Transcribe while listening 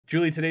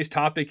Julie, today's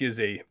topic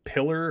is a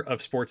pillar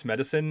of sports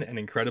medicine and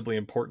incredibly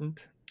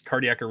important.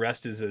 Cardiac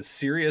arrest is as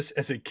serious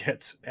as it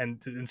gets, and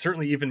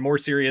certainly even more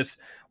serious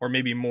or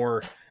maybe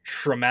more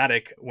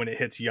traumatic when it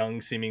hits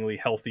young, seemingly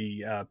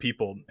healthy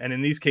people. And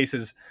in these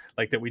cases,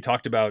 like that we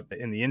talked about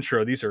in the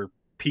intro, these are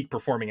peak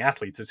performing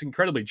athletes. It's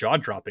incredibly jaw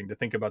dropping to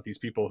think about these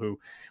people who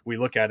we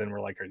look at and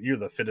we're like, you're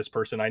the fittest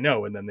person I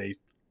know. And then they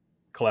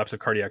collapse of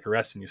cardiac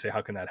arrest and you say,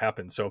 how can that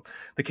happen? So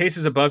the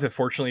cases above have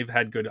fortunately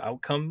had good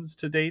outcomes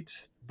to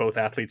date. Both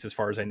athletes, as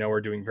far as I know, are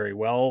doing very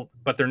well,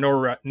 but their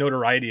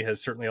notoriety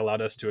has certainly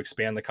allowed us to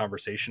expand the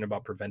conversation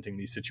about preventing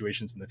these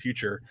situations in the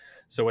future.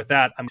 So with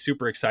that, I'm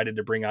super excited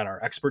to bring on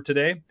our expert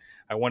today.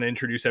 I want to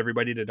introduce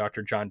everybody to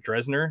Dr. Jon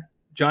Drezner.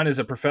 Jon is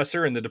a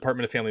professor in the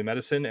Department of Family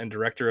Medicine and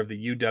director of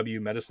the UW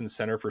Medicine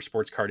Center for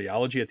Sports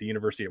Cardiology at the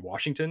University of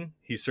Washington.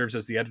 He serves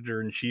as the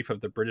editor-in-chief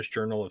of the British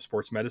Journal of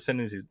Sports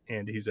Medicine,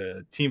 and he's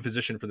a team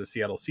physician for the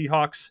Seattle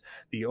Seahawks,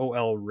 the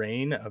OL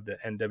Reign of the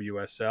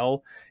NWSL,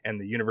 and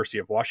the University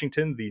of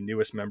Washington, the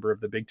newest member of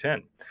the Big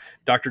Ten.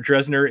 Dr.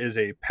 Drezner is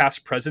a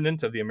past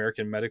president of the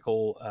American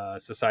Medical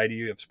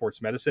Society of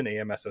Sports Medicine,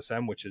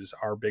 AMSSM, which is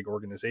our big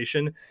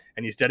organization,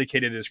 and he's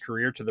dedicated his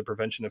career to the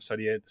prevention of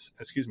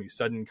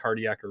sudden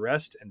cardiac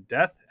arrest and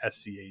death,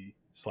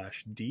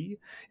 SCA/D,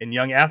 in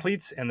young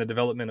athletes and the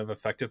development of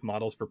effective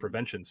models for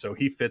prevention. So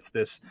he fits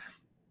this.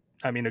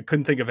 I mean, I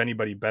couldn't think of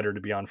anybody better to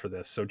be on for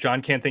this. So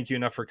Jon, can't thank you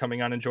enough for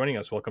coming on and joining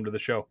us. Welcome to the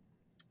show.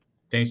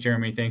 Thanks,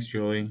 Jeremy. Thanks,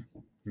 Julie.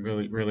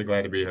 Really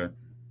glad to be here.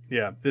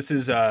 Yeah, this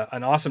is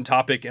an awesome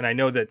topic. And I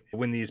know that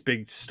when these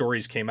big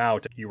stories came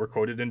out, you were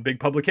quoted in big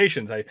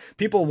publications.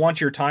 People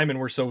want your time, and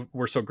we're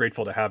so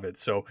grateful to have it.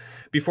 So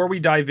before we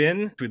dive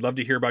in, we'd love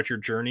to hear about your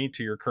journey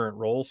to your current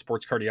role.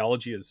 Sports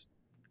cardiology is,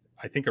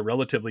 I think, a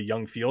relatively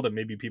young field, and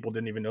maybe people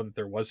didn't even know that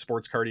there was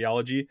sports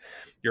cardiology.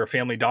 You're a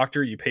family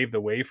doctor. You paved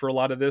the way for a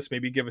lot of this.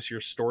 Maybe give us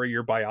your story,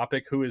 your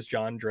biopic. Who is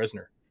Jon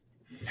Drezner?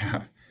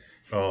 Yeah.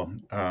 Well,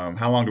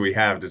 how long do we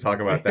have to talk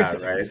about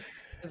that, right?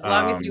 As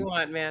long as you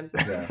want, man.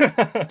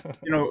 Yeah.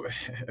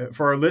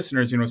 For our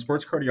listeners,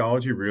 sports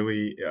cardiology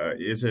really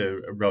is a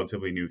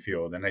relatively new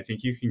field, and I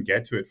think you can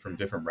get to it from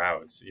different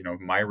routes.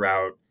 My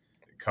route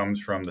comes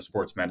from the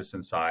sports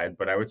medicine side,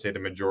 but I would say the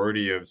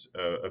majority of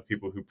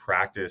people who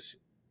practice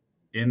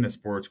in the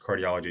sports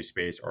cardiology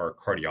space are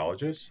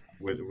cardiologists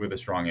with a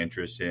strong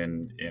interest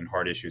in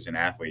heart issues in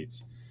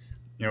athletes.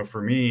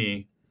 For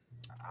me,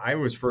 I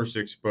was first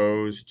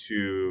exposed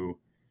to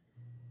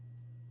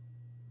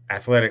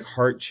athletic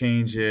heart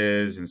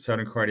changes and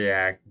sudden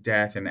cardiac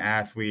death in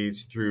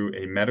athletes through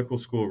a medical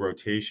school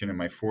rotation in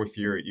my fourth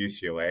year at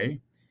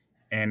UCLA.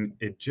 And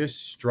it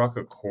just struck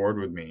a chord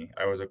with me.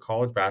 I was a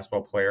college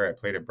basketball player. I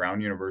played at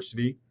Brown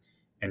University.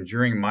 And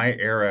during my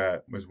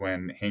era was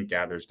when Hank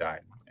Gathers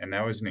died. And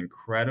that was an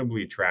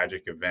incredibly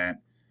tragic event,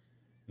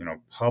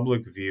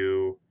 public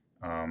view,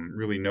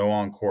 really no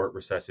on-court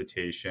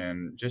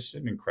resuscitation, just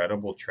an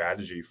incredible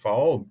tragedy,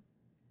 followed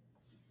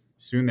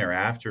soon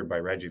thereafter by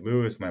Reggie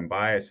Lewis, Len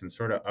Bias, and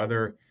sort of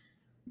other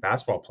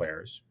basketball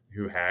players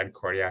who had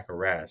cardiac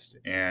arrest.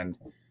 And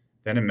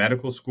then in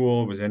medical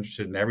school, was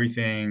interested in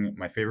everything.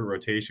 My favorite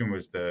rotation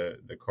was the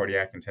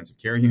cardiac intensive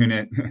care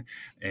unit.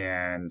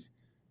 And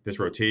this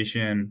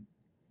rotation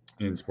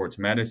in sports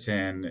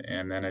medicine,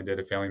 and then I did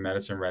a family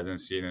medicine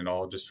residency, and it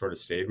all just sort of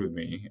stayed with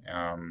me.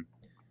 And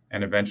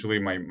eventually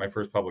my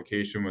first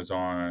publication was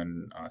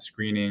on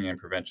screening and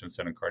prevention of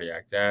sudden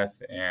cardiac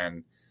death.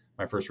 And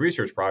my first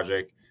research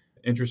project,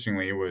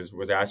 interestingly,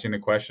 was asking the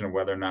question of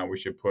whether or not we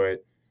should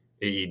put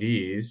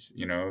AEDs,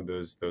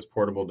 those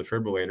portable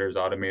defibrillators,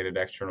 automated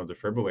external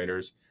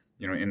defibrillators,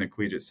 in the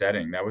collegiate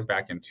setting. That was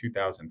back in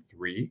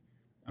 2003.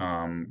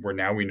 Where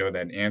now we know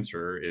that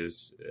answer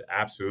is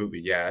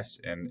absolutely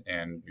yes.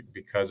 And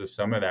because of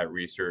some of that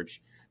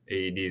research,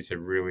 AEDs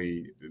have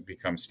really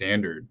become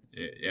standard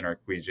in our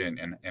collegiate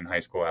and high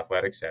school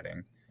athletic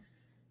setting.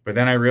 But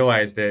then I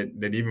realized that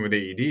even with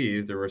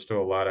AEDs, there were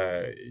still a lot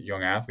of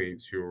young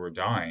athletes who were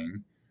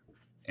dying.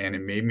 And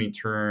it made me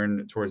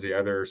turn towards the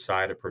other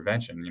side of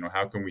prevention.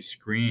 How can we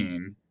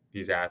screen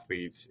these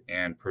athletes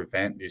and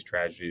prevent these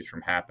tragedies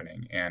from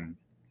happening? And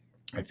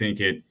I think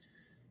it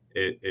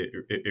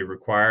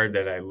required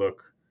that I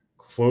look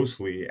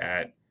closely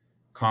at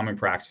common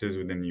practices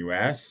within the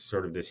U.S.,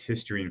 sort of this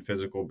history and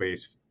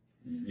physical-based,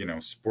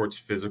 sports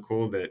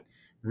physical that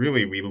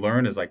really we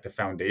learn is like the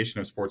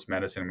foundation of sports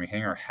medicine. We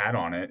hang our hat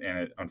on it, and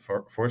it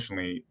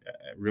unfortunately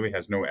really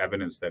has no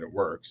evidence that it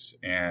works.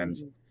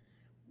 And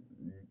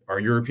our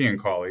European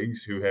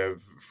colleagues who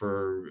have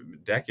for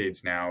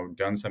decades now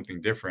done something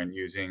different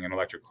using an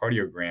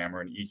electrocardiogram or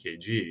an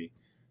EKG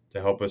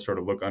to help us sort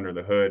of look under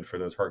the hood for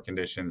those heart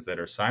conditions that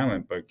are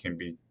silent but can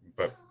be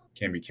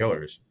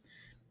killers.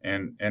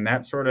 And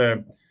that sort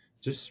of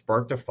just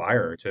sparked a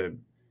fire to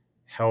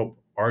help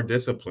our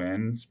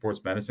discipline,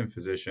 sports medicine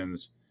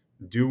physicians,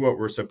 do what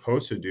we're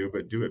supposed to do,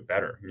 but do it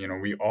better.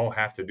 We all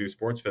have to do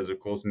sports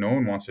physicals. No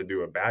one wants to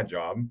do a bad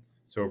job.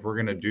 So if we're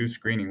going to do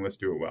screening, let's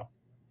do it well.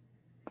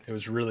 It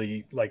was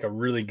really like a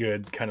really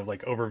good kind of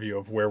like overview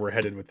of where we're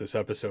headed with this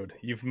episode.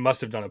 You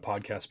must have done a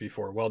podcast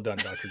before. Well done,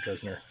 Dr.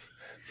 Drezner.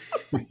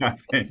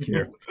 Thank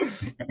you.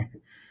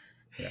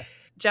 Yeah.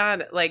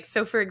 Jon, like,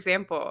 so for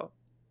example,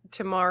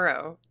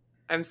 tomorrow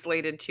I'm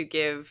slated to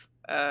give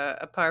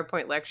a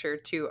PowerPoint lecture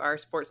to our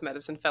sports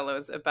medicine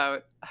fellows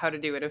about how to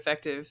do an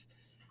effective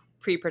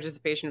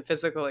pre-participation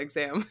physical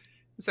exam.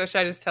 So should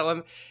I just tell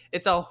them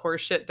it's all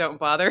horseshit, don't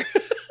bother?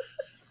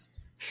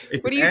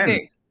 It What do you depends.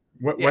 think?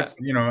 What's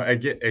I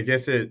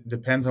guess it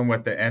depends on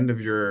what the end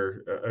of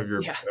your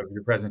Yeah. of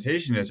your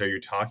presentation is. Are you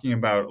talking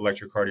about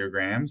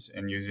electrocardiograms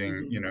and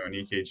using Mhm. an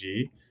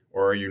EKG,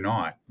 or are you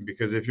not?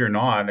 Because if you're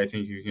not, I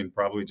think you can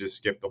probably just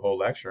skip the whole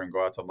lecture and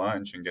go out to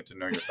lunch and get to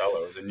know your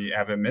fellows, and you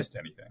haven't missed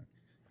anything.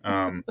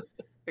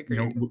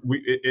 Agreed.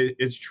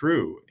 It's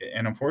true,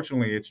 and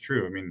unfortunately, it's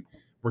true. I mean,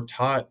 we're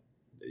taught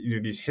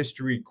these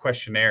history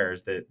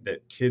questionnaires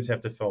that kids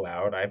have to fill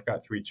out. I've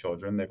got 3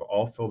 children; they've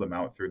all filled them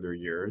out through their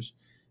years.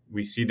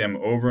 We see them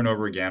over and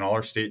over again. All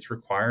our states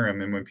require them,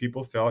 and when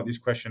people fill out these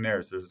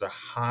questionnaires, there's a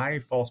high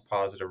false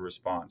positive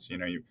response.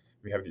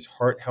 We have these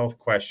heart health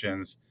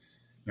questions.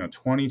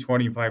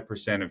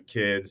 20-25% of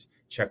kids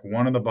check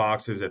one of the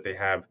boxes that they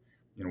have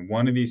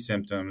one of these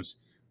symptoms.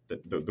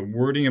 The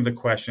wording of the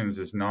questions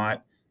is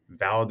not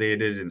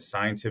validated and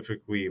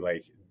scientifically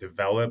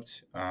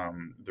developed.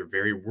 They're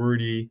very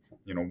wordy.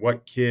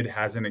 What kid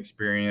hasn't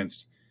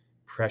experienced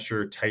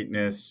pressure,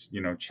 tightness,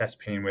 chest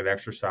pain with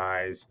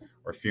exercise,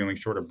 or feeling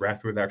short of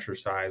breath with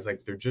exercise?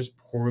 Like, they're just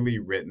poorly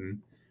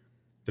written.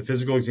 The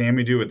physical exam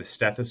we do with the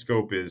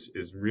stethoscope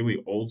is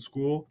really old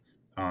school.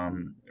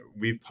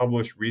 We've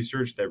published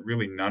research that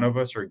really none of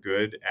us are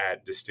good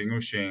at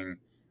distinguishing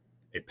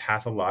a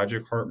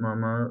pathologic heart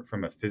murmur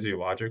from a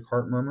physiologic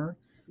heart murmur.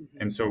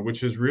 And so,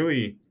 which is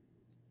really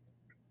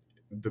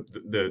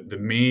the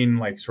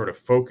main sort of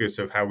focus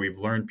of how we've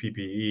learned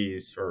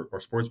PPEs or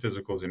sports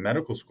physicals in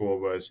medical school,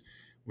 was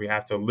we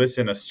have to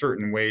listen a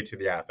certain way to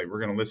the athlete. We're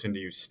going to listen to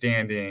you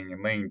standing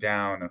and laying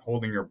down and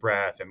holding your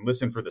breath and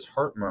listen for this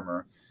heart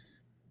murmur,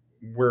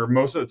 where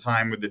most of the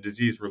time with the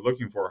disease we're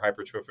looking for,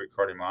 hypertrophic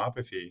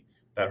cardiomyopathy,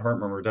 that heart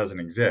murmur doesn't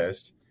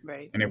exist.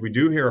 Right. And if we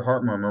do hear a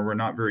heart murmur, we're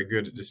not very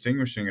good at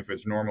distinguishing if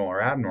it's normal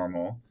or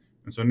abnormal.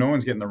 And so no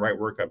one's getting the right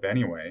workup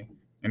anyway.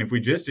 And if we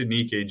just did an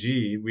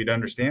EKG, we'd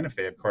understand if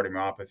they have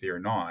cardiomyopathy or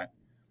not.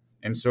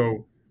 And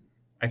so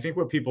I think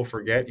what people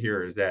forget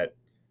here is that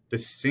the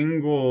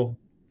single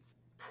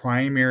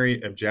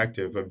primary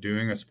objective of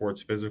doing a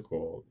sports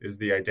physical is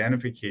the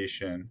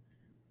identification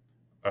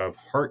of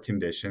heart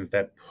conditions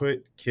that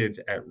put kids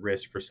at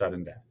risk for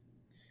sudden death.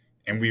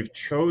 And we've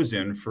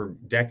chosen for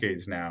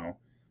decades now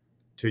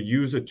to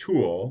use a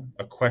tool,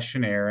 a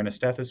questionnaire, and a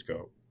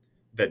stethoscope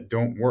that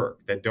don't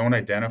work, that don't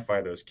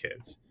identify those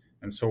kids.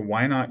 And so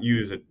why not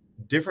use a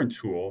different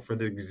tool for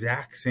the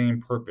exact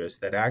same purpose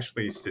that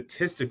actually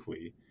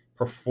statistically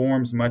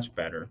performs much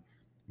better,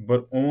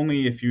 but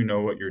only if you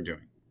know what you're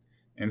doing?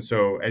 And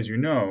so, as you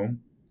know,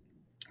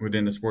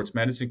 within the sports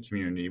medicine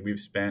community, we've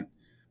spent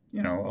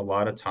a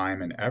lot of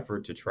time and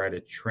effort to try to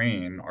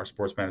train our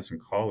sports medicine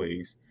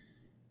colleagues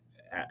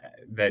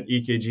that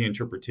EKG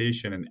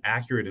interpretation and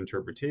accurate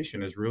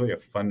interpretation is really a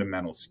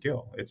fundamental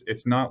skill.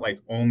 It's not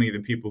like only the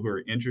people who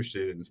are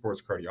interested in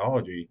sports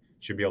cardiology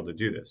should be able to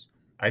do this.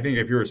 I think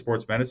if you're a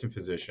sports medicine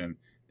physician,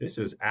 this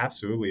is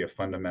absolutely a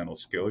fundamental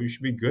skill. You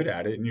should be good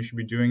at it, and you should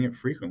be doing it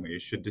frequently.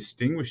 It should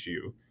distinguish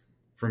you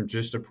from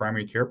just a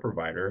primary care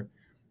provider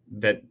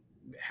that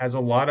has a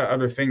lot of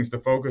other things to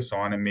focus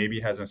on and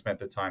maybe hasn't spent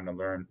the time to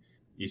learn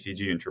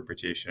ECG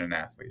interpretation in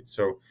athletes.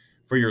 So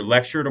for your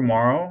lecture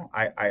tomorrow,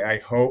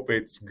 I hope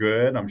it's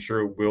good. I'm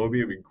sure it will be.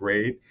 It'll be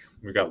great.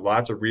 We've got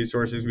lots of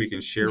resources we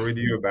can share with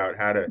you about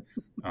how to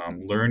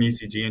learn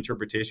ECG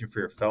interpretation for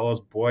your fellows.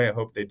 Boy, I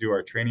hope they do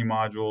our training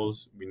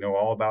modules. We know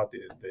all about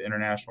the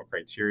international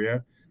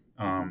criteria.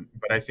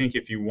 But I think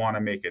if you want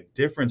to make a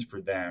difference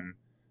for them,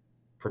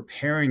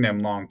 preparing them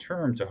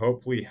long-term to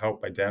hopefully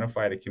help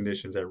identify the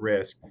conditions at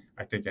risk,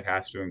 I think it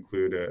has to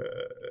include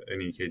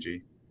an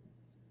EKG.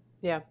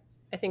 Yeah,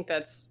 I think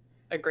that's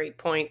a great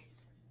point.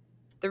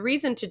 The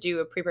reason to do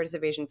a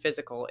pre-participation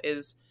physical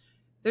is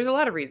there's a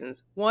lot of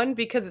reasons. One,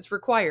 because it's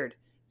required.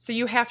 So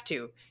you have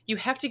to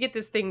get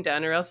this thing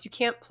done or else you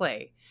can't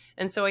play.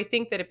 And so I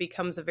think that it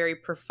becomes a very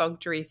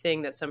perfunctory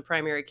thing that some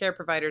primary care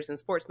providers and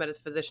sports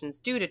medicine physicians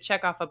do to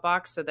check off a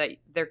box so that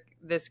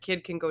this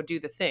kid can go do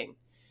the thing.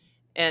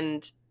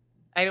 And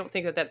I don't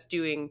think that that's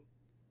doing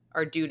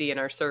our duty and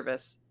our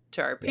service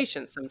to our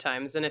patients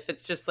sometimes. And if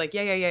it's just like,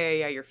 yeah,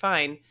 you're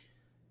fine,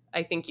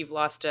 I think you've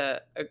lost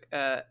an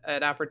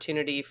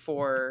opportunity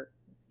for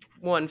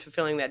one,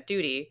 fulfilling that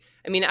duty.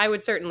 I mean, I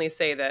would certainly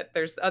say that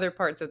there's other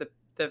parts of the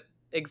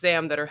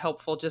exam that are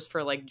helpful just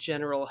for like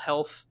general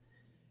health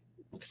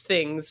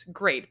things.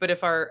 Great. But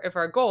if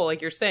our goal, like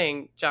you're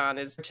saying, Jon,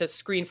 is to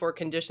screen for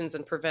conditions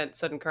and prevent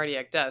sudden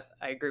cardiac death,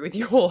 I agree with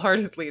you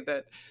wholeheartedly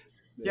that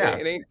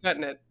it ain't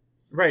cutting it.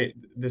 Right.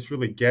 This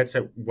really gets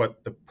at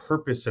what the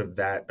purpose of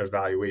that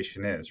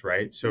evaluation is,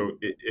 right? So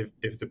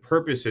if the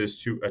purpose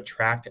is to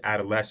attract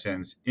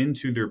adolescents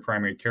into their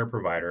primary care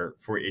provider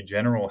for a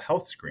general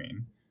health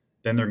screen,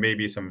 then there may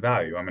be some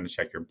value. I'm going to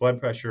check your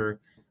blood pressure.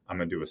 I'm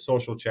going to do a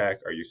social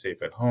check. Are you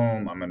safe at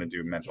home? I'm going to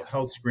do a mental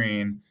health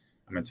screen.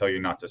 I'm going to tell you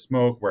not to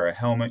smoke, wear a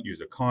helmet, use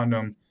a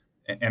condom.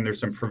 And there's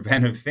some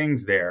preventive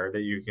things there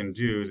that you can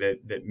do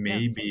that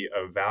may be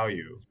of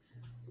value.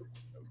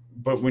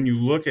 But when you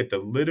look at the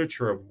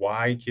literature of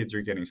why kids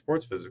are getting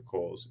sports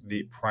physicals,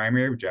 the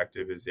primary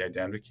objective is the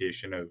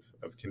identification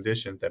of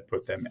conditions that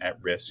put them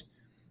at risk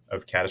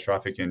of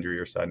catastrophic injury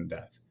or sudden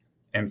death.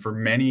 And for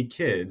many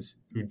kids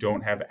who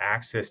don't have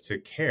access to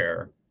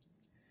care,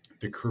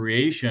 the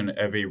creation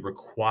of a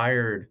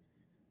required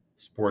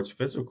sports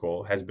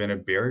physical has been a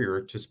barrier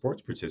to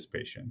sports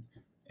participation.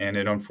 And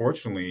it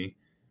unfortunately,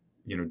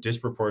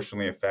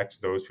 disproportionately affects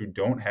those who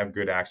don't have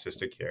good access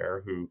to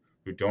care, who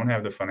don't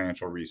have the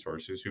financial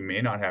resources, who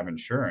may not have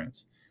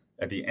insurance.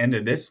 At the end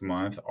of this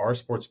month, our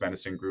sports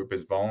medicine group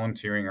is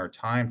volunteering our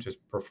time to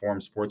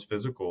perform sports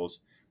physicals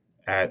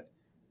at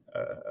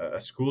a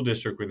school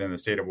district within the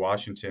state of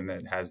Washington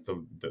that has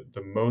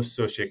the most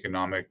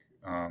socioeconomic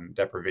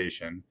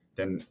deprivation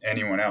than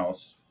anyone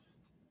else.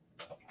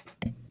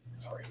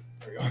 Sorry.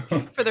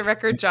 For the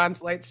record,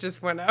 John's lights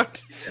just went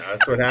out. Yeah,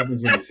 that's what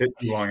happens when you sit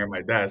too long at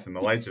my desk and the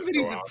lights just go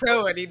He's a off.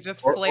 pro and he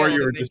just Or flailed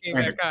you're and just they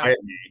trying came to back on.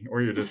 quiet me,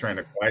 or you're just trying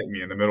to quiet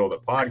me in the middle of the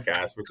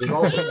podcast, which is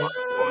also possible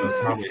and has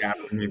probably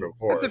happened to me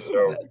before. That's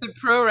So a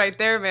pro right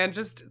there, man.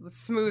 Just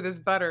smooth as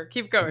butter.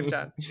 Keep going,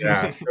 John.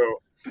 yeah.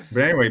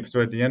 But anyway,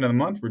 so at the end of the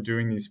month, we're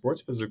doing these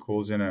sports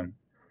physicals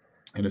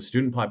in a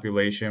student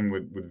population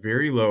with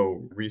very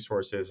low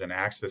resources and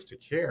access to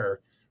care,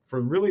 for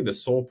really the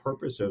sole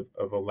purpose of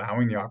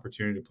allowing the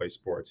opportunity to play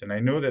sports. And I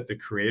know that the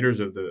creators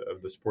of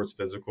the sports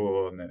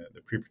physical and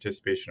the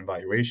pre-participation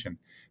evaluation,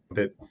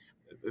 that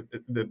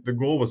the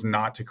goal was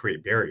not to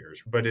create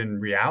barriers, but in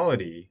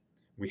reality,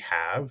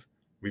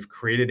 we've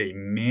created a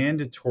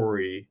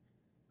mandatory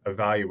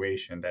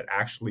evaluation that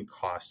actually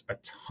costs a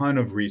ton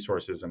of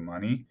resources and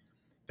money,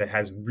 that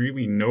has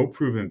really no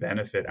proven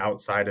benefit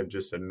outside of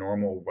just a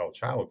normal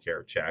child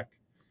care check.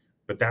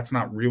 But that's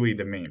not really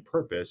the main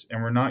purpose,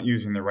 and we're not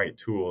using the right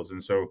tools.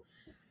 And so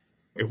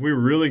if we're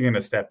really going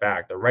to step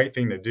back, the right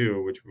thing to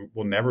do, which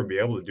we'll never be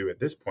able to do at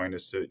this point,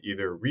 is to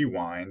either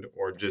rewind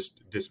or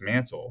just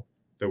dismantle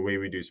the way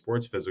we do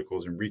sports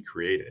physicals and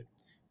recreate it.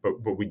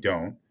 But we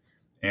don't.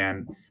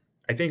 And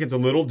I think it's a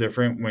little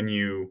different when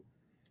you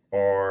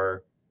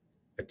are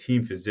a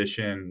team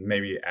physician,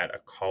 maybe at a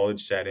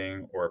college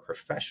setting or a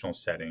professional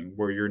setting,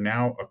 where you're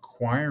now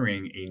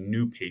acquiring a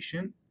new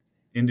patient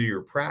into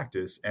your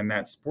practice, and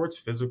that sports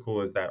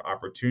physical is that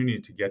opportunity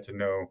to get to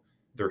know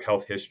their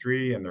health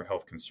history and their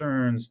health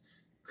concerns,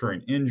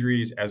 current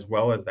injuries, as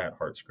well as that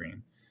heart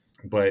screen.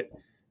 But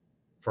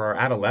for our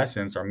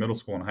adolescents, our middle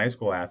school and high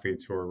school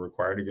athletes who are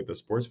required to get the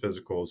sports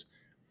physicals,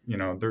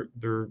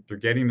 they're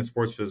getting the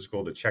sports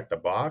physical to check the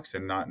box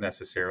and not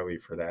necessarily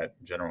for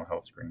that general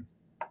health screen.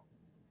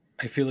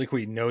 I feel like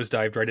we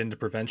nosedived right into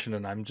prevention,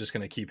 and I'm just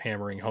going to keep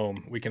hammering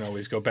home. We can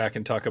always go back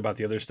and talk about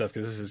the other stuff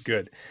because this is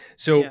good.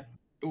 So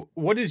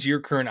what is your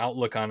current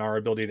outlook on our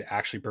ability to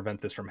actually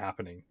prevent this from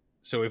happening?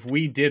 So if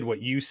we did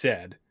what you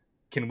said,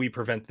 can we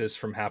prevent this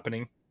from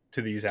happening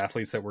to these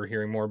athletes that we're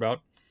hearing more about?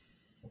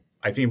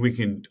 I think we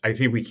can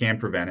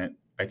prevent it.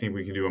 I think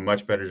we can do a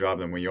much better job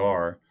than we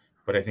are.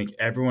 But I think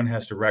everyone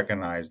has to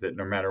recognize that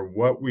no matter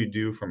what we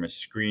do from a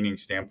screening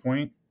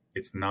standpoint,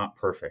 it's not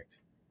perfect.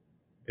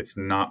 It's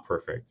not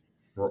perfect.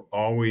 We're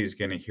always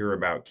going to hear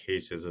about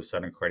cases of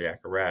sudden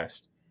cardiac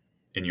arrest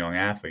in young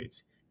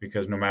athletes,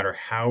 because no matter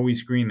how we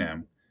screen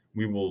them,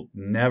 we will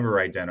never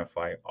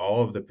identify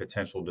all of the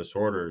potential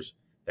disorders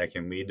that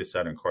can lead to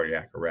sudden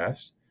cardiac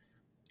arrest.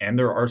 And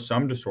there are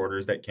some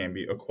disorders that can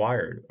be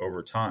acquired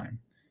over time.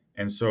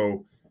 And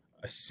so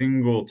a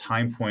single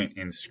time point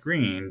in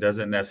screen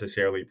doesn't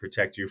necessarily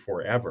protect you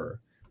forever.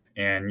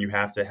 And you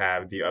have to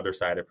have the other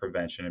side of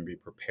prevention and be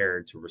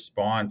prepared to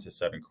respond to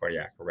sudden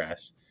cardiac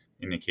arrest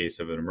in the case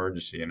of an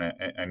emergency. And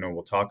I know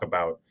we'll talk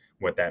about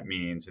what that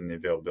means and the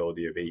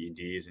availability of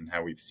AEDs and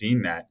how we've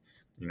seen that,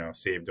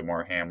 save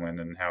Damar Hamlin,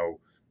 and how,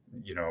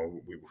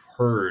 we've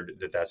heard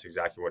that that's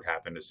exactly what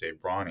happened to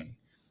save Bronny.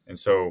 And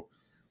so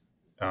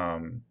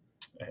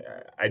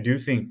I do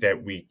think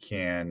that we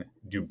can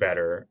do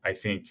better. I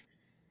think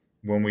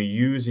when we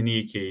use an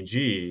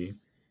EKG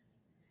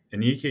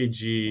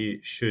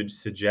should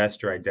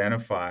suggest or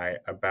identify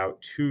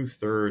about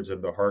 2/3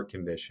 of the heart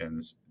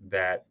conditions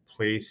that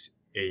place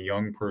a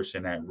young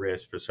person at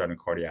risk for sudden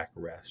cardiac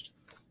arrest.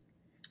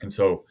 And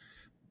so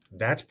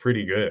that's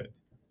pretty good.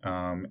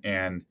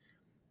 And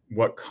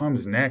what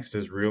comes next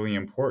is really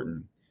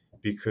important,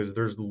 because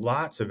there's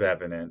lots of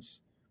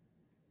evidence,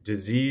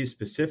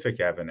 disease-specific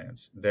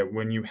evidence, that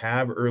when you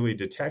have early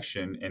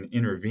detection and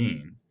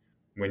intervene,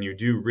 when you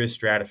do risk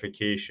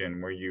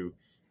stratification, where you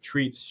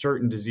treat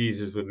certain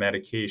diseases with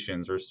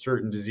medications, or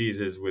certain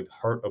diseases with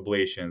heart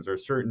ablations, or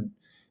certain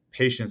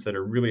patients that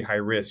are really high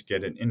risk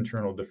get an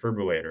internal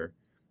defibrillator,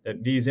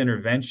 that these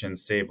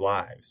interventions save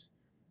lives.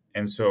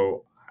 And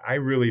so I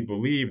really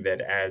believe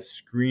that as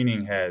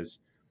screening has,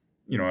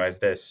 as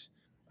this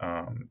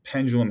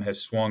pendulum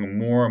has swung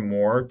more and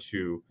more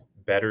to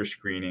better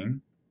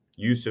screening,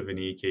 use of an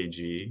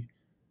EKG,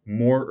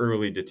 more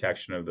early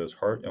detection of those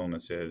heart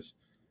illnesses,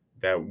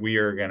 that we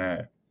are going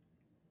to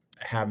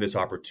have this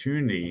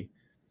opportunity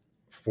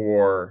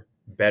for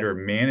better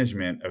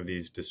management of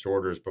these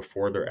disorders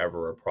before they're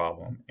ever a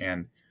problem.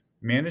 And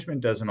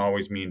management doesn't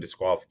always mean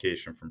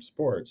disqualification from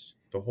sports.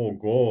 The whole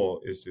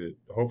goal is to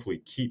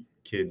hopefully keep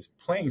kids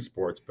playing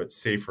sports, but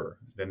safer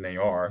than they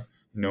are,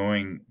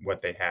 knowing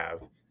what they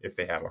have if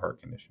they have a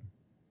heart condition.